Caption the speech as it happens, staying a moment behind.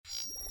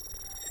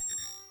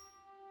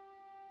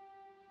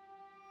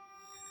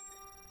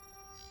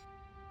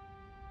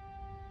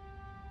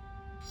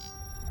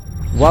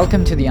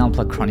Welcome to the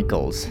Unplugged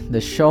Chronicles, the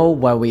show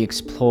where we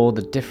explore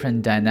the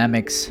different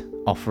dynamics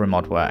of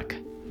remote work.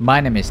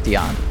 My name is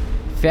Dian,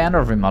 founder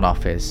of Remote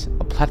Office,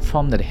 a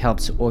platform that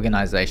helps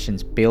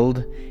organizations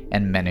build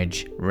and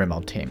manage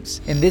remote teams.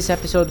 In this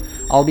episode,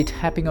 I'll be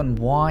tapping on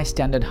why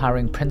standard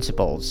hiring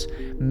principles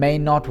may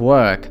not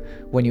work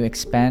when you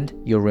expand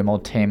your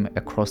remote team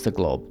across the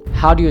globe.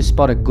 How do you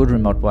spot a good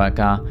remote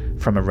worker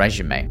from a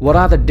resume? What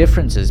are the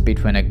differences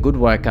between a good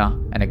worker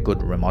and a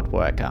good remote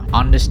worker?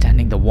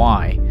 Understanding the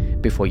why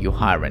before you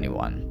hire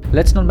anyone.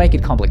 Let's not make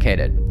it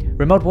complicated.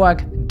 Remote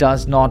work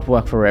does not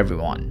work for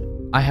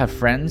everyone. I have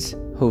friends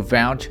who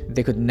vouch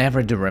they could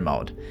never do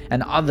remote,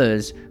 and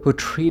others who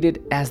treat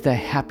it as their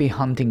happy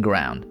hunting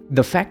ground.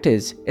 The fact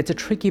is, it's a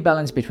tricky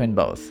balance between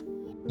both.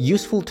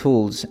 Useful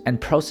tools and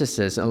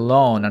processes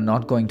alone are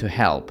not going to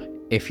help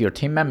if your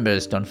team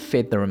members don't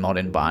fit the remote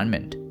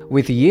environment.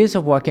 With years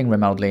of working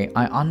remotely,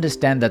 I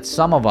understand that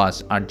some of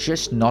us are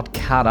just not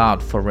cut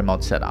out for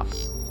remote setup.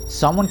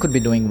 Someone could be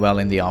doing well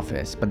in the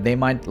office, but they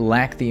might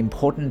lack the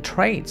important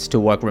traits to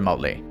work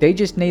remotely. They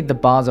just need the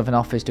buzz of an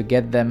office to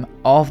get them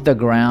off the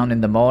ground in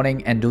the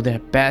morning and do their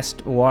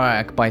best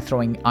work by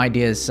throwing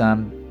ideas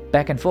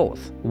back and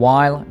forth.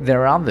 While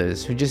there are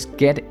others who just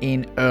get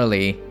in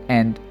early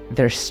and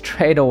they're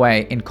straight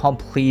away in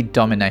complete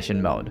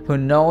domination mode, who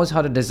knows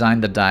how to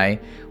design the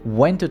day,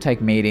 when to take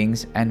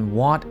meetings, and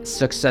what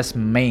success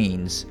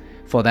means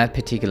for that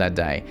particular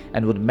day,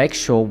 and would make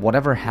sure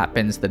whatever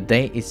happens, the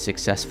day is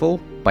successful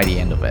by the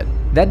end of it.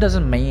 That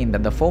doesn't mean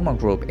that the former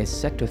group is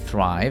set to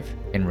thrive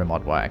in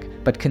remote work,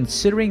 but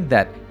considering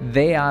that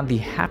they are the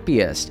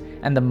happiest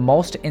and the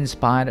most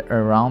inspired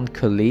around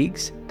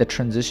colleagues, the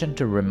transition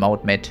to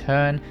remote may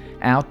turn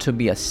out to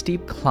be a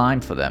steep climb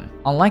for them.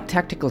 Unlike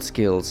tactical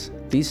skills,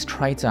 these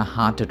traits are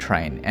hard to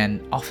train,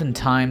 and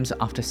oftentimes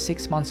after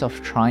 6 months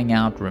of trying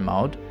out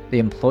remote, the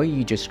employee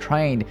you just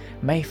trained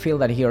may feel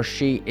that he or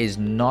she is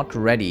not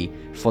ready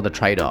for the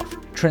trade-off.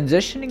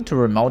 Transitioning to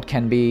remote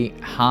can be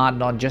hard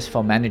not just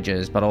for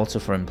managers but also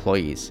for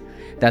employees.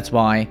 That's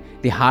why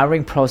the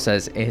hiring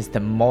process is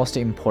the most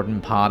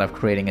important part of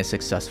creating a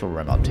successful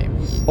remote team.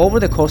 Over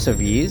the course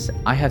of years,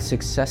 I have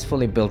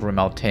successfully built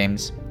remote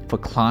teams for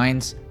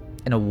clients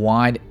in a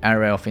wide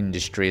array of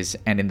industries,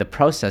 and in the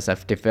process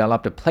I've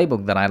developed a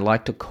playbook that I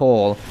like to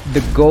call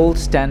the gold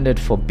standard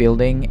for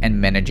building and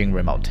managing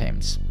remote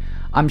teams.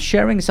 I'm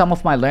sharing some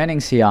of my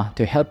learnings here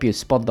to help you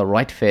spot the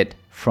right fit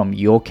from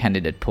your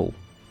candidate pool.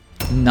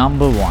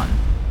 Number 1.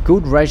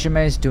 Good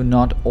resumes do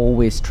not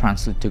always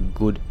translate to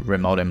good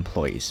remote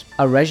employees.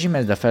 A resume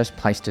is the first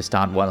place to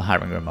start while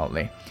hiring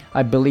remotely.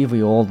 I believe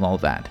we all know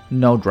that.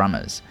 No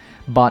dramas.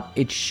 But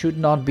it should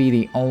not be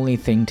the only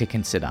thing to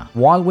consider.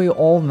 While we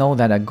all know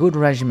that a good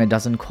resume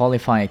doesn't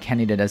qualify a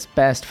candidate as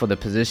best for the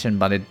position,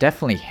 but it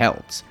definitely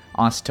helps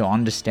us to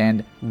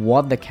understand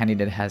what the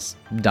candidate has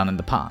done in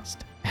the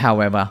past.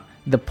 However,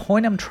 the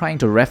point I'm trying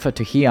to refer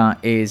to here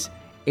is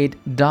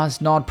it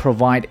does not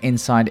provide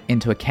insight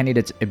into a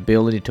candidate's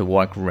ability to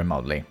work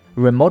remotely.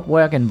 Remote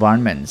work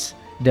environments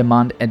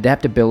demand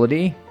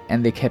adaptability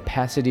and the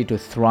capacity to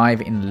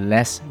thrive in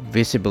less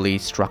visibly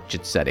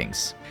structured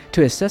settings.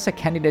 To assess a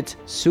candidate's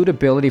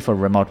suitability for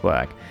remote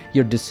work,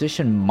 your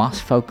decision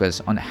must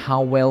focus on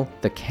how well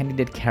the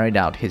candidate carried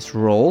out his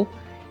role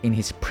in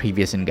his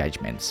previous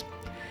engagements.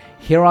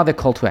 Here are the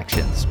call to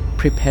actions.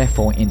 Prepare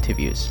for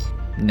interviews.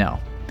 No,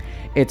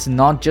 it's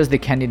not just the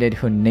candidate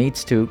who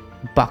needs to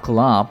buckle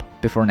up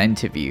before an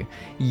interview.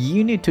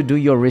 You need to do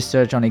your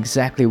research on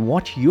exactly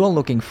what you're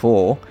looking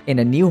for in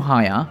a new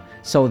hire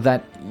so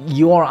that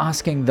you are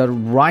asking the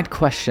right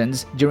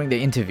questions during the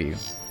interview.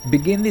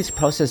 Begin this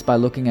process by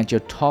looking at your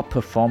top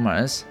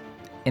performers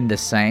in the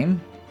same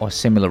or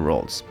similar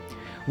roles.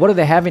 What do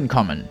they have in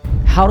common?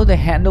 How do they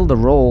handle the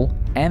role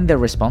and their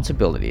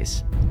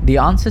responsibilities? The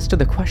answers to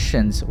the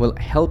questions will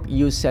help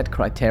you set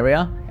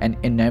criteria and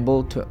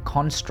enable to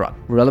construct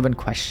relevant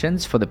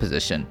questions for the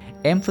position.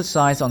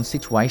 Emphasize on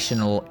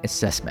situational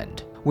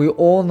assessment. We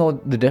all know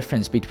the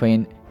difference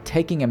between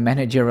taking a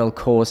managerial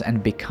course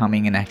and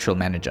becoming an actual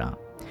manager.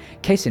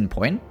 Case in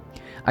point,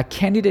 a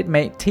candidate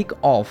may tick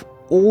off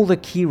all the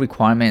key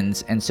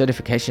requirements and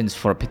certifications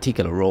for a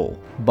particular role,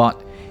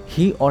 but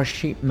he or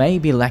she may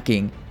be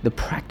lacking the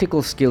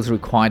practical skills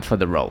required for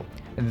the role.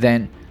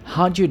 Then,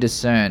 how do you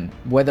discern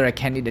whether a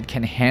candidate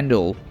can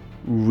handle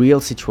real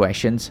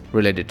situations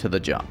related to the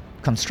job?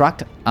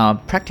 Construct a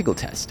practical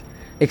test.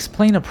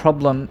 Explain a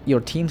problem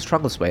your team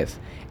struggles with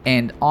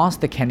and ask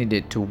the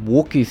candidate to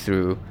walk you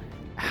through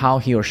how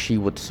he or she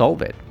would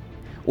solve it.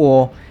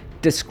 Or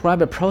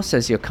describe a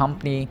process your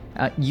company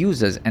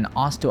uses and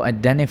ask to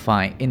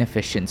identify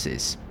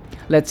inefficiencies.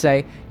 Let's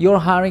say you're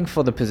hiring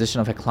for the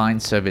position of a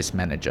client service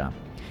manager.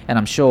 And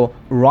I'm sure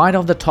right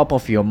off the top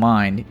of your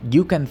mind,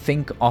 you can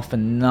think of a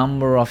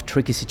number of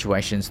tricky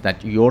situations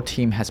that your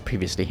team has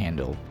previously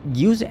handled.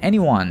 Use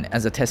anyone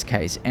as a test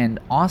case and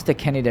ask the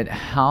candidate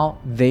how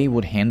they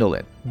would handle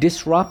it.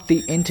 Disrupt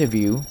the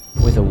interview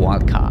with a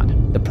wild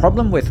card. The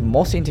problem with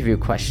most interview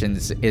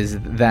questions is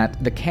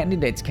that the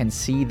candidates can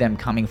see them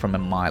coming from a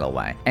mile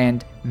away,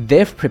 and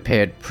they've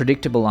prepared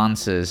predictable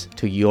answers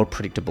to your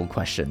predictable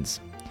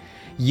questions.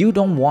 You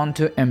don't want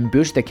to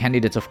ambush the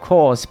candidates, of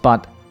course,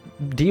 but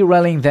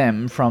derailing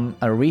them from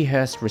a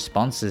rehearsed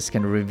responses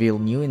can reveal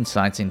new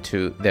insights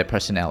into their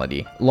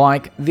personality,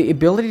 like the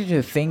ability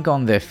to think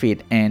on their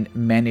feet and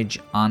manage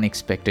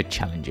unexpected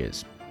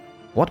challenges.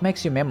 What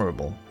makes you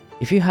memorable?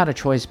 If you had a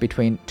choice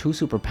between two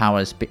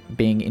superpowers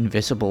being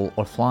invisible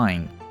or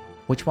flying,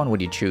 which one would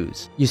you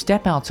choose? You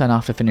step outside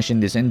after finishing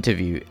this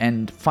interview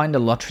and find a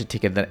lottery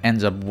ticket that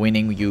ends up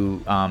winning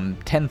you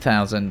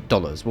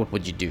 $10,000. What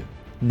would you do?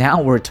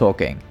 Now we're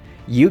talking.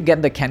 You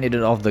get the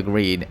candidate off the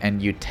grid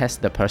and you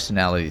test the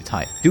personality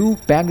type. Do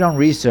background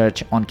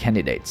research on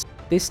candidates.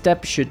 This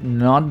step should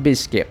not be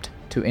skipped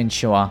to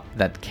ensure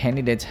that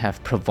candidates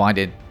have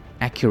provided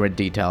accurate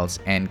details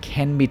and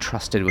can be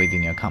trusted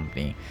within your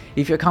company.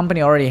 If your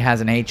company already has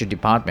an HR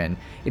department,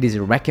 it is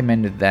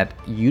recommended that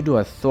you do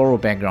a thorough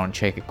background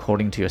check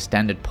according to your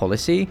standard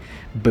policy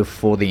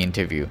before the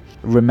interview.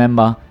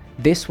 Remember,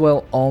 this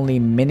will only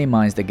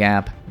minimize the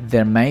gap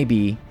there may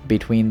be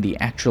between the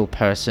actual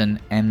person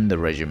and the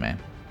resume.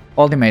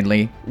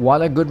 Ultimately,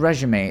 while a good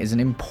resume is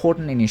an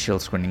important initial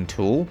screening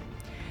tool,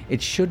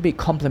 it should be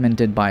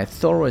complemented by a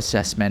thorough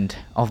assessment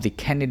of the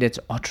candidate's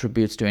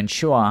attributes to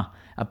ensure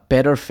a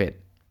better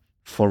fit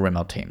for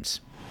remote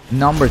teams.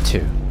 Number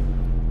 2,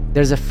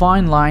 there's a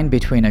fine line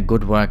between a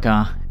good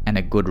worker and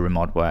a good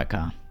remote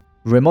worker.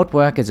 Remote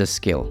work is a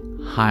skill,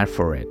 hire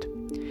for it.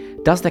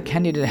 Does the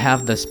candidate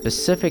have the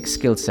specific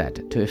skill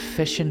set to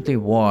efficiently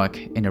work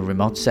in a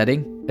remote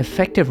setting?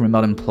 Effective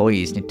remote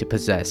employees need to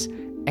possess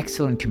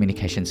excellent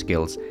communication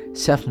skills,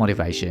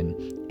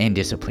 self-motivation, and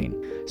discipline.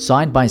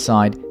 Side by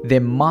side, they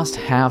must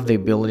have the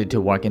ability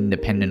to work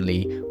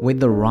independently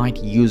with the right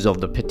use of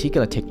the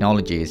particular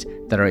technologies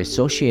that are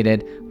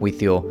associated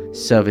with your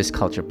service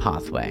culture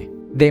pathway.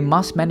 They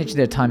must manage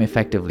their time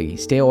effectively,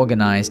 stay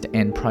organized,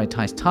 and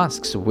prioritize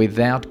tasks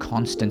without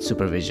constant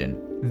supervision.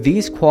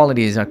 These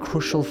qualities are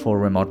crucial for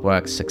remote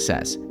work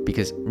success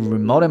because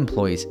remote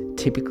employees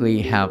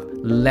typically have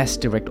less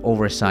direct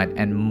oversight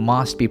and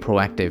must be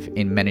proactive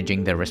in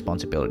managing their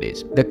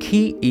responsibilities. The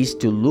key is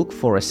to look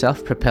for a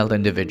self-propelled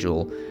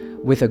individual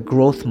with a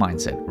growth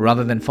mindset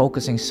rather than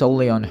focusing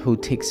solely on who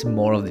ticks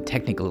more of the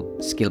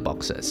technical skill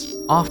boxes.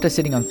 After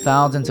sitting on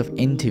thousands of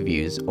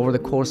interviews over the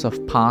course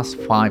of past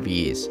 5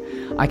 years,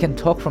 I can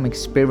talk from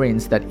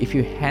experience that if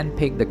you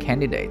handpick the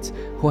candidates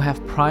who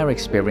have prior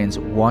experience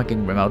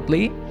working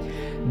remotely,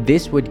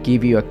 this would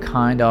give you a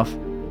kind of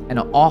an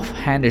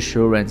offhand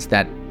assurance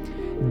that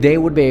they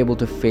would be able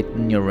to fit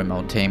in your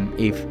remote team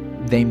if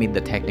they meet the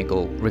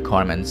technical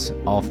requirements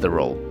of the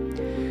role.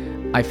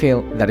 I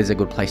feel that is a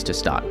good place to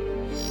start.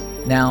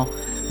 Now,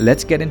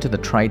 let's get into the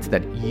traits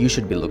that you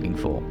should be looking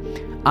for.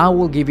 I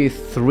will give you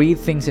 3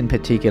 things in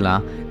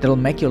particular that will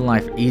make your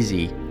life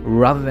easy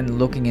rather than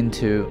looking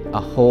into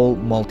a whole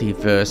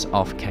multiverse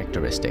of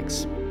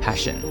characteristics.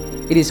 Passion.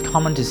 It is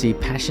common to see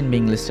passion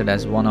being listed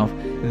as one of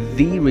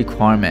the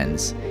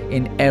requirements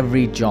in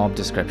every job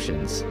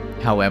descriptions.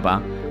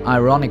 However,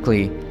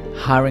 ironically,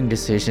 hiring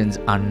decisions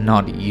are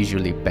not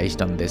usually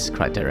based on this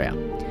criteria,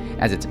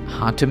 as it's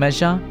hard to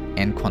measure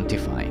and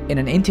quantify. In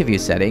an interview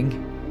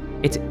setting,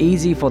 it's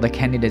easy for the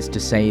candidates to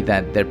say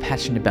that they're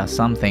passionate about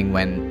something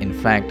when, in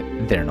fact,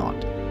 they're not.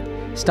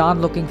 Start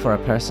looking for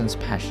a person's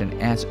passion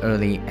as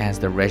early as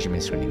the resume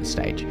screening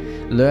stage.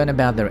 Learn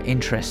about their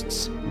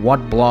interests.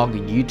 What blog,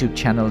 YouTube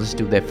channels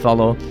do they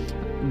follow?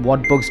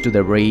 What books do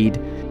they read?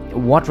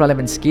 What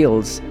relevant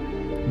skills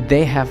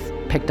they have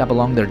picked up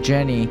along their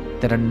journey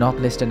that are not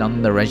listed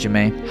on the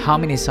resume? How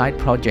many side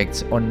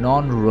projects or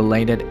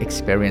non-related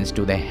experience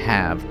do they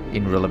have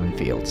in relevant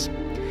fields?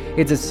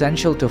 It's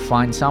essential to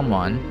find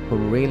someone who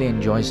really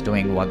enjoys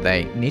doing what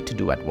they need to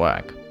do at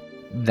work.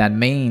 That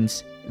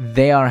means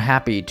they are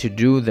happy to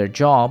do their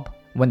job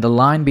when the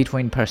line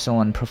between personal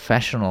and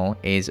professional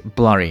is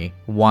blurry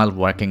while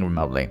working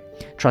remotely.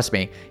 Trust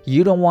me,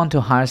 you don't want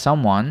to hire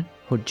someone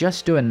who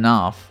just do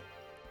enough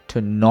to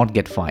not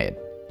get fired.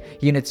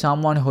 You need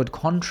someone who would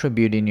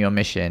contribute in your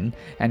mission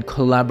and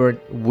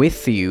collaborate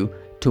with you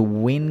to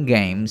win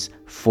games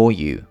for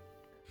you.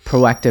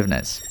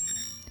 Proactiveness.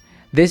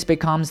 This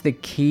becomes the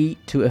key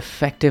to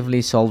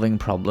effectively solving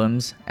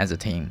problems as a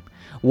team.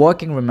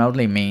 Working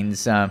remotely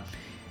means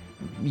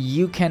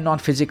you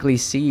cannot physically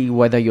see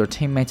whether your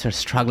teammates are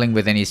struggling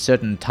with any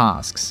certain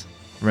tasks.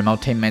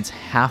 Remote teammates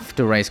have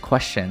to raise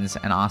questions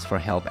and ask for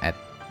help at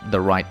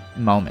the right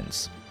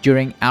moments.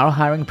 During our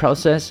hiring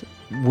process,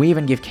 we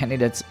even give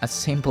candidates a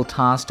simple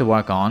task to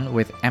work on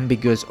with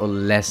ambiguous or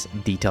less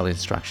detailed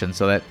instructions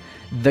so that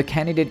the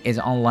candidate is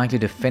unlikely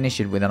to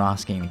finish it without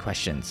asking any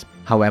questions.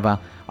 However,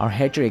 our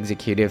HR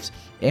executives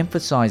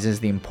emphasizes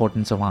the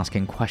importance of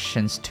asking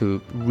questions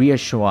to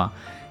reassure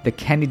the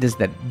candidates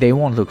that they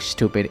won't look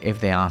stupid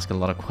if they ask a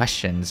lot of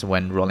questions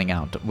when rolling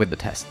out with the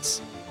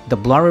tests. The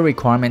blurry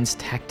requirements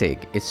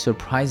tactic is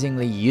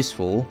surprisingly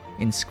useful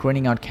in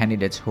screening out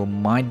candidates who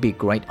might be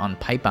great on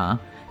paper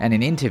and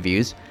in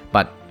interviews,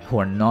 but who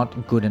are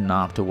not good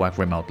enough to work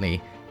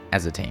remotely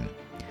as a team.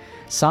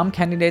 Some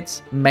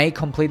candidates may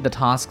complete the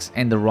tasks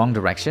in the wrong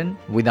direction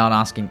without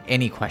asking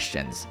any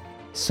questions.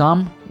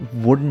 Some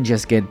wouldn't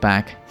just get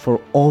back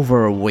for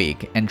over a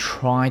week and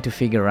try to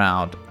figure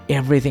out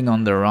everything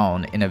on their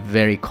own in a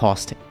very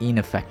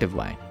cost-ineffective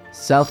way.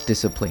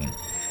 Self-discipline.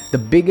 The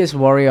biggest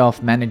worry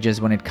of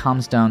managers when it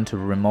comes down to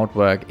remote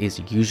work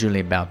is usually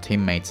about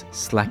teammates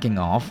slacking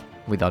off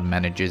without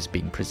managers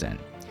being present.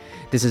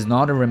 This is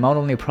not a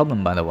remote-only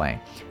problem, by the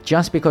way.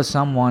 Just because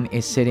someone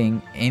is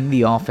sitting in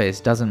the office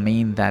doesn't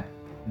mean that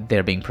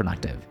they're being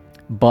productive.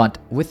 But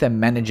with a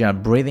manager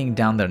breathing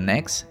down their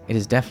necks, it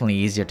is definitely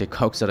easier to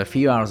coax out a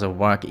few hours of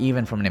work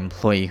even from an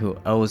employee who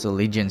owes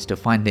allegiance to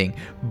finding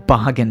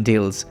bargain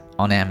deals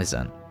on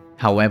Amazon.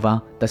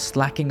 However, the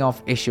slacking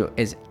off issue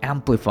is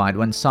amplified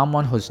when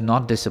someone who's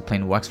not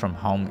disciplined works from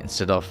home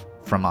instead of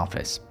from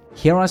office.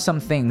 Here are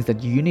some things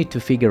that you need to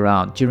figure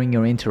out during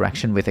your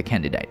interaction with a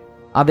candidate.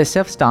 Are they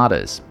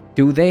self-starters?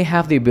 Do they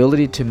have the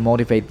ability to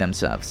motivate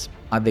themselves?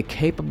 Are they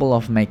capable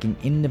of making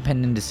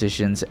independent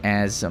decisions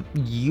as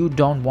you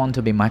don't want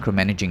to be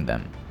micromanaging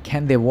them?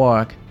 Can they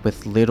work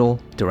with little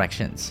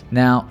directions?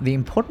 Now, the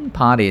important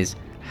part is,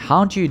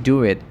 how do you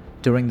do it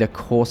during the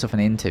course of an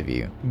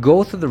interview?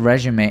 Go through the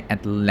resume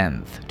at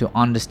length to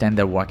understand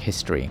their work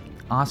history.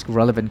 Ask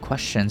relevant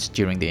questions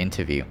during the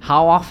interview.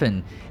 How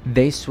often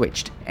they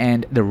switched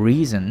and the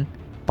reason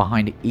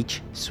behind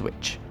each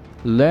switch.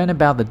 Learn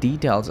about the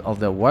details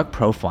of their work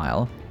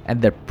profile at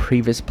their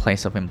previous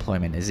place of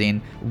employment, as in,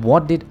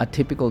 what did a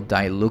typical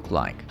day look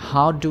like?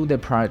 How do they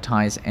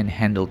prioritize and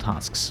handle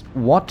tasks?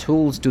 What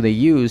tools do they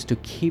use to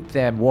keep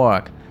their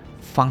work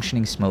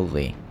functioning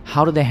smoothly?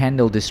 How do they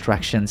handle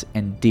distractions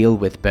and deal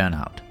with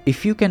burnout?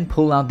 If you can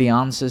pull out the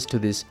answers to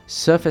these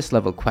surface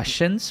level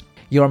questions,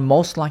 you're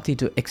most likely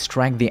to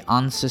extract the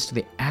answers to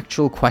the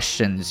actual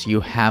questions you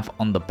have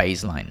on the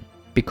baseline.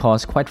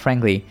 Because quite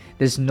frankly,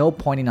 there's no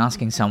point in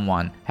asking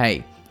someone,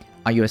 hey,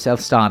 are you a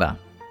self-starter?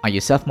 Are you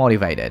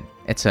self-motivated?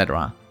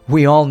 Etc.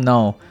 We all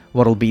know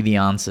what will be the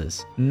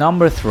answers.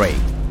 Number 3,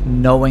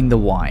 knowing the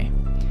why.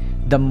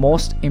 The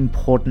most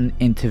important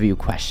interview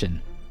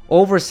question.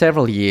 Over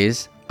several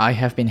years, I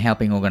have been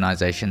helping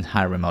organizations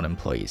hire remote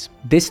employees.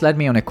 This led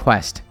me on a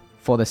quest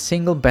for the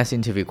single best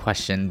interview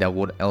question that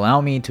would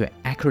allow me to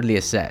accurately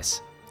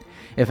assess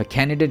if a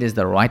candidate is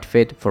the right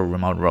fit for a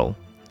remote role.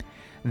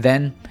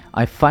 Then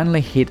I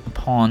finally hit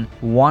upon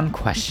one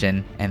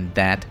question, and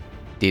that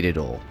did it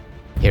all.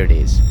 Here it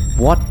is.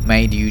 What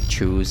made you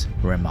choose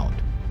remote?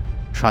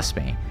 Trust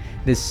me,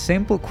 this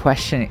simple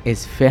question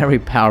is very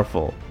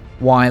powerful.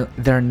 While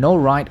there are no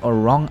right or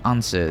wrong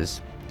answers,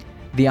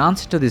 the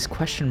answer to this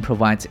question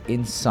provides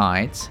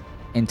insights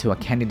into a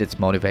candidate's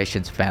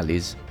motivations,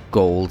 values,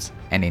 goals,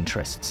 and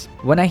interests.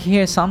 When I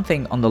hear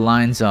something on the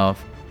lines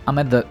of, I'm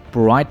at the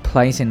right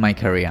place in my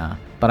career,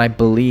 but I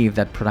believe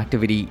that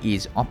productivity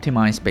is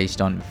optimized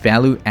based on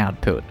value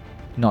output,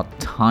 not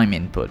time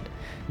input.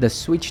 The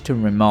switch to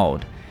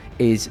remote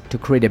is to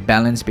create a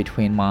balance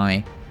between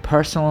my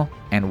personal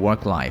and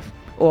work life.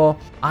 Or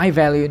I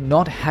value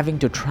not having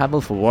to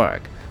travel for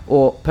work,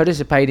 or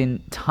participate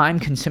in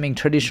time-consuming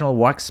traditional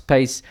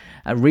workspace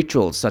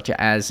rituals such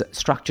as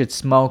structured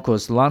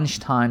smokers, lunch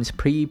times,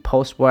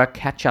 pre-post-work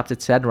catch-ups,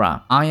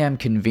 etc. I am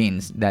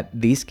convinced that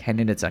these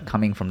candidates are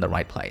coming from the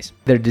right place.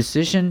 Their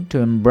decision to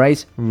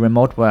embrace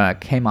remote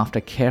work came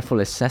after careful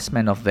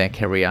assessment of their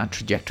career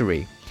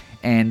trajectory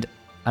and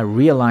a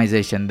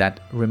realization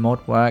that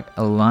remote work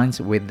aligns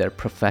with their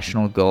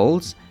professional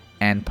goals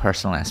and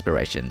personal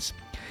aspirations.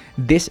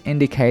 This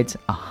indicates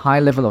a high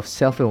level of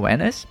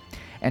self-awareness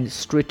and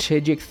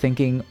strategic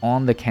thinking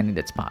on the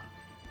candidate's part.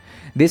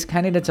 These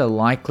candidates are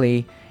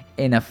likely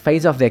in a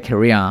phase of their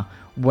career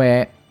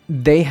where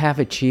they have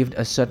achieved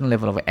a certain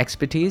level of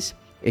expertise,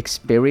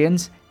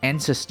 experience, and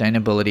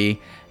sustainability,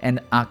 and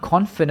are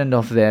confident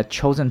of their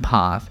chosen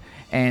path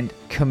and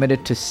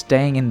committed to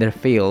staying in their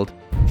field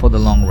for the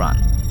long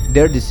run.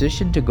 Their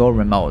decision to go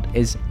remote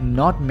is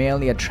not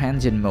merely a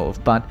transient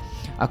move, but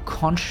a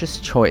conscious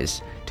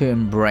choice to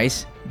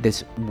embrace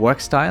this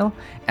work style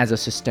as a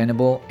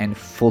sustainable and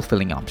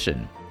fulfilling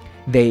option.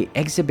 They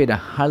exhibit a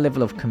high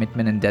level of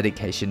commitment and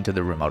dedication to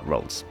the remote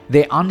roles.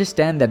 They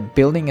understand that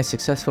building a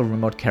successful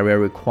remote career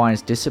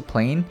requires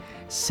discipline,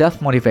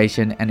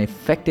 self-motivation, and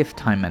effective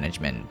time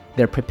management.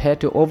 They're prepared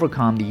to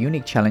overcome the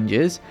unique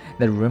challenges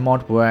that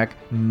remote work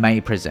may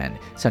present,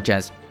 such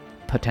as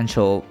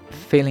potential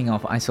feeling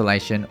of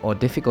isolation or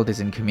difficulties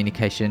in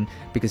communication,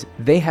 because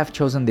they have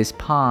chosen this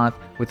path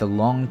with a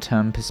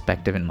long-term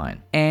perspective in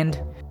mind.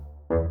 And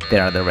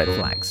there are the red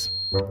flags.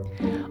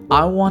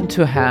 I want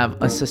to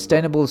have a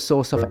sustainable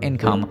source of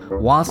income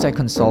whilst I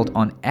consult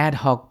on ad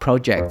hoc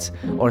projects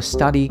or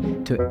study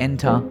to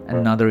enter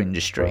another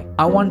industry.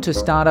 I want to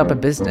start up a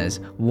business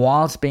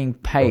whilst being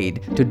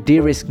paid to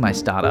de-risk my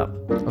startup.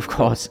 Of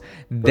course,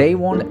 they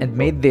won't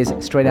admit this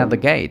straight out the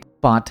gate,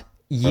 but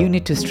you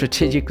need to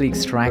strategically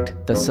extract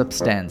the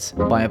substance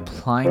by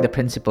applying the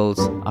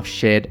principles I've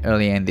shared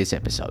earlier in this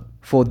episode.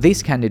 For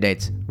these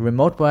candidates,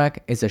 remote work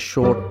is a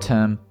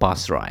short-term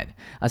bus ride,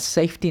 a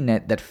safety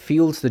net that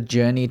fuels the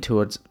journey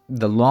towards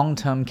the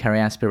long-term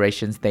career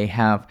aspirations they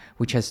have,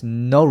 which has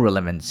no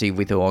relevancy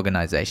with your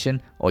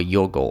organization or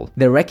your goal.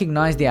 They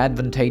recognize the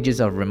advantages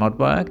of remote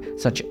work,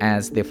 such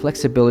as the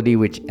flexibility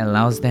which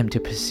allows them to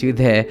pursue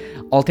their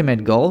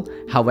ultimate goal.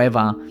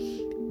 However,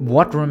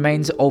 what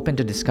remains open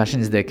to discussion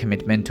is their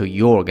commitment to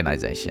your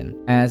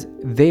organization. As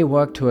they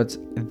work towards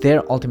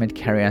their ultimate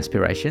career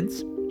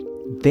aspirations,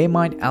 they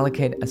might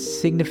allocate a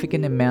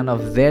significant amount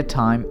of their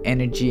time,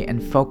 energy,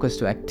 and focus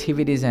to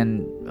activities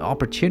and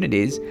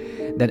opportunities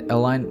that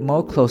align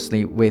more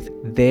closely with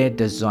their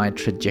desired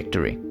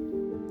trajectory.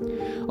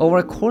 Over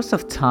a course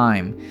of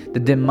time, the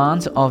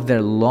demands of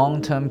their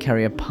long-term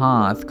career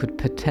path could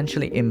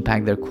potentially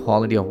impact their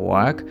quality of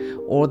work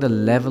or the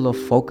level of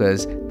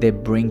focus they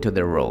bring to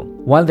their role.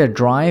 While their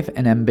drive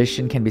and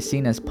ambition can be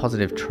seen as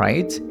positive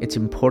traits, it's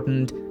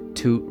important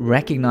to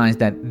recognize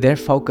that their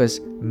focus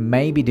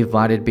may be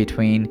divided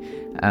between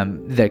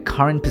their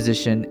current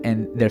position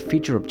and their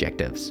future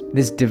objectives.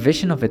 This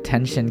division of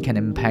attention can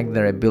impact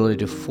their ability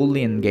to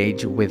fully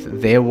engage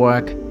with their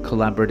work,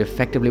 collaborate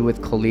effectively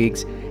with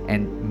colleagues,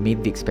 and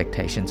meet the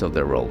expectations of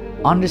their role.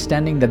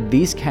 Understanding that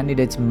these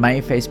candidates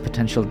may face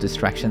potential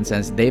distractions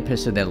as they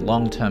pursue their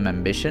long-term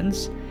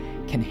ambitions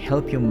can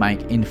help you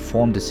make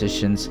informed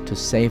decisions to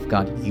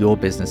safeguard your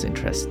business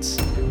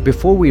interests.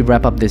 Before we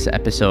wrap up this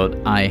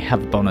episode, I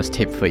have a bonus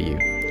tip for you.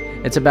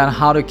 It's about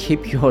how to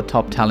keep your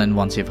top talent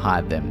once you've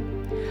hired them.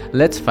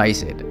 Let's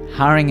face it,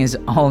 hiring is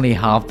only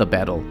half the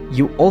battle.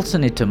 You also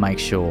need to make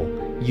sure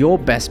your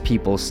best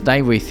people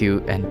stay with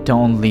you and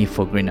don't leave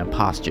for greener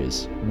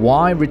pastures.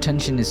 Why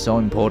retention is so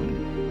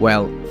important?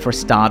 Well, for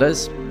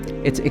starters,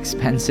 it's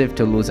expensive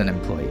to lose an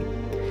employee.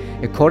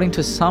 According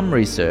to some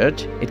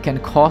research, it can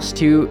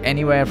cost you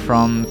anywhere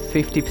from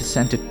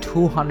 50% to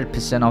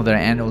 200% of their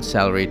annual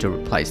salary to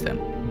replace them.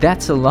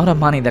 That's a lot of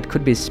money that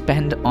could be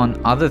spent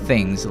on other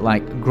things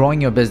like growing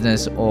your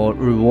business or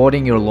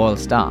rewarding your loyal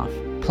staff.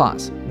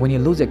 Plus, when you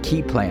lose a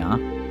key player,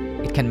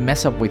 it can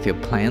mess up with your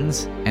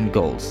plans and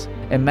goals.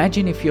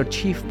 Imagine if your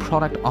chief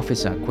product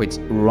officer quits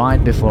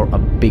right before a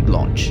big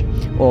launch,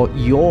 or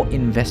your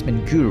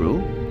investment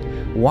guru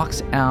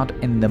walks out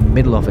in the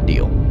middle of a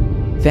deal.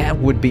 That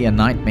would be a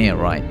nightmare,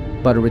 right?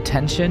 But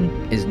retention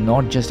is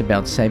not just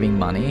about saving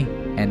money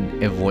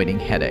and avoiding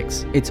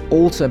headaches. It's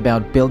also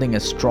about building a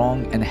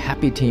strong and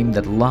happy team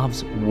that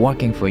loves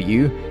working for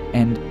you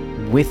and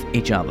with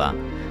each other.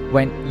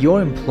 When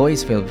your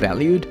employees feel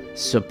valued,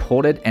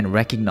 supported, and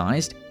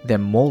recognized, they're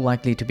more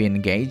likely to be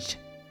engaged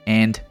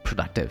and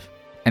productive.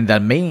 And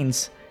that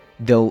means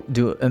they'll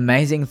do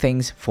amazing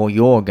things for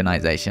your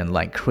organization,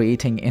 like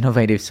creating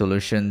innovative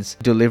solutions,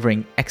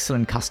 delivering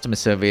excellent customer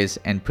service,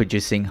 and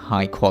producing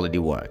high-quality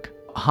work.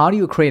 How do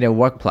you create a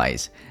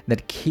workplace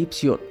that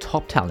keeps your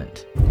top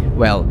talent?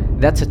 Well,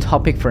 that's a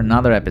topic for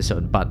another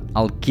episode, but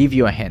I'll give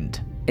you a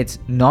hint. It's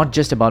not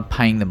just about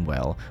paying them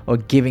well or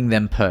giving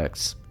them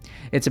perks.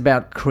 It's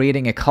about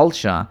creating a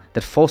culture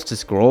that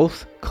fosters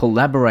growth,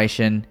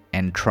 collaboration,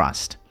 and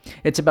trust.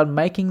 It's about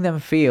making them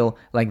feel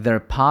like they're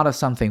part of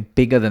something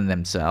bigger than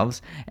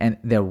themselves and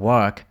their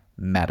work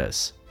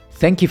matters.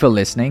 Thank you for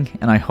listening,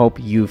 and I hope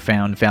you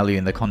found value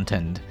in the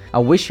content. I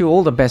wish you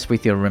all the best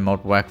with your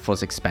remote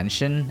workforce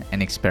expansion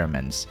and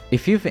experiments.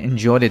 If you've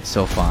enjoyed it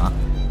so far,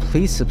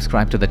 please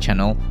subscribe to the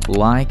channel,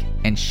 like,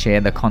 and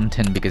share the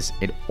content because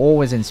it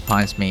always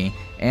inspires me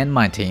and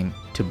my team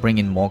to bring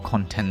in more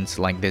contents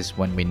like this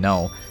when we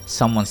know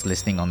someone's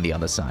listening on the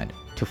other side.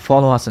 To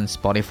follow us on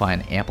Spotify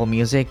and Apple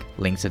Music,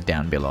 links are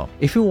down below.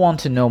 If you want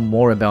to know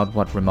more about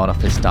what Remote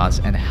Office does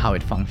and how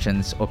it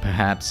functions, or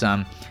perhaps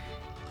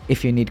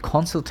if you need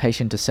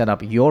consultation to set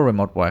up your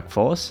remote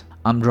workforce,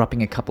 I'm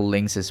dropping a couple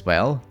links as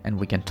well, and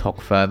we can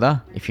talk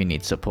further if you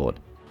need support.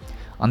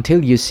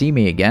 Until you see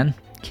me again,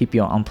 keep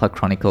your Unplugged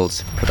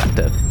Chronicles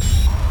productive.